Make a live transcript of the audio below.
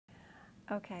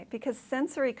Okay, because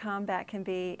sensory combat can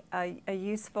be a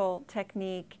useful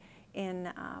technique in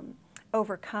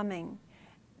overcoming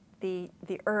the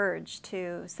urge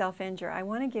to self-injure. I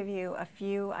want to give you a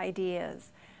few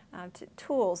ideas,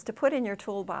 tools to put in your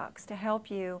toolbox to help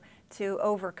you to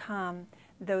overcome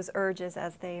those urges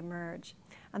as they emerge.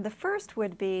 And the first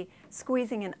would be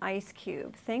squeezing an ice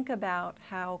cube. Think about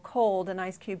how cold an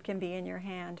ice cube can be in your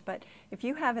hand, but if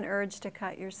you have an urge to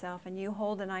cut yourself and you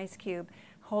hold an ice cube,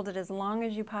 hold it as long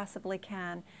as you possibly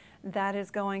can, that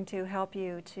is going to help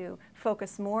you to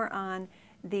focus more on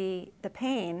the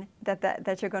pain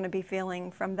that you're going to be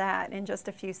feeling from that in just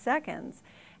a few seconds,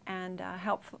 and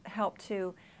help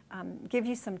to give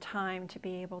you some time to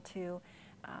be able to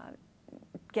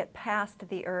get past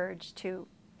the urge to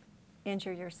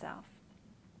injure yourself.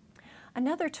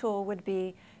 Another tool would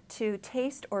be to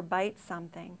taste or bite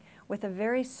something with a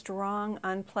very strong,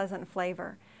 unpleasant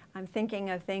flavor. I'm thinking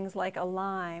of things like a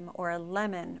lime or a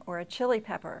lemon or a chili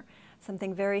pepper,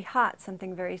 something very hot,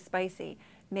 something very spicy.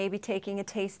 Maybe taking a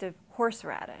taste of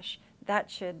horseradish.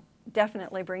 That should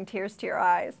definitely bring tears to your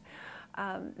eyes.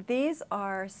 These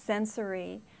are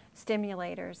sensory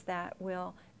stimulators that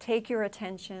will take your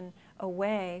attention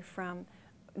away from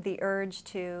the urge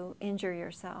to injure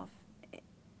yourself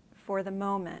for the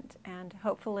moment, and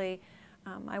hopefully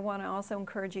I want to also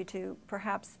encourage you to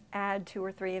perhaps add 2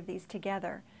 or 3 of these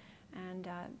together and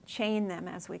chain them,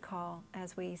 as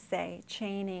we say.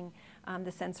 Chaining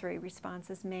the sensory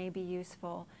responses may be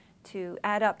useful to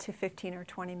add up to 15 or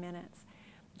 20 minutes.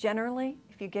 Generally,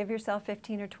 if you give yourself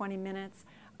 15 or 20 minutes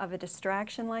of a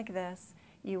distraction like this,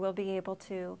 you will be able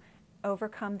to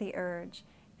overcome the urge,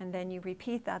 and then you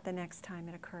repeat that the next time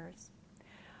it occurs.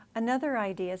 Another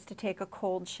idea is to take a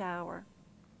cold shower.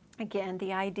 Again,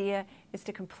 the idea is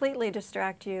to completely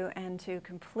distract you and to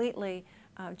completely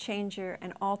change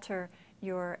and alter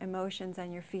your emotions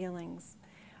and your feelings.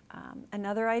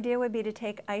 Another idea would be to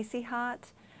take icy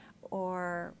hot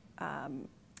or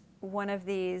one of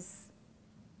these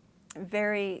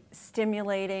very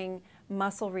stimulating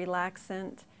muscle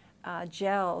relaxant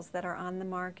gels that are on the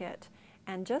market,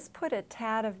 and just put a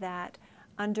tad of that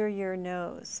under your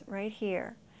nose right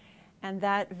here. And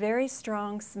that very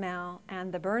strong smell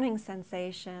and the burning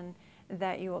sensation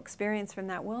that you will experience from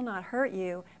that will not hurt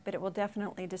you, but it will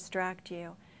definitely distract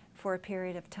you for a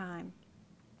period of time.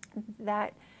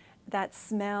 That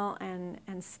smell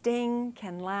and sting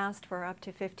can last for up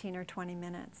to 15 or 20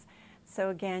 minutes. So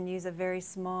again, use a very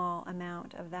small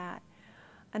amount of that.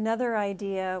 Another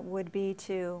idea would be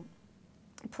to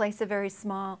place a very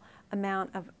small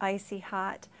amount of icy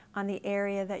hot on the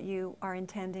area that you are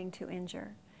intending to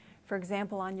injure. For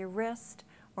example, on your wrist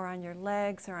or on your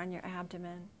legs or on your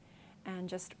abdomen. And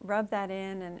just rub that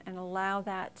in and allow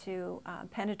that to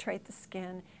penetrate the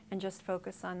skin, and just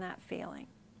focus on that feeling.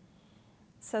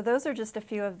 So those are just a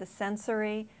few of the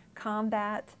sensory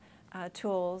combat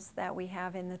tools that we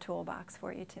have in the toolbox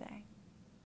for you today.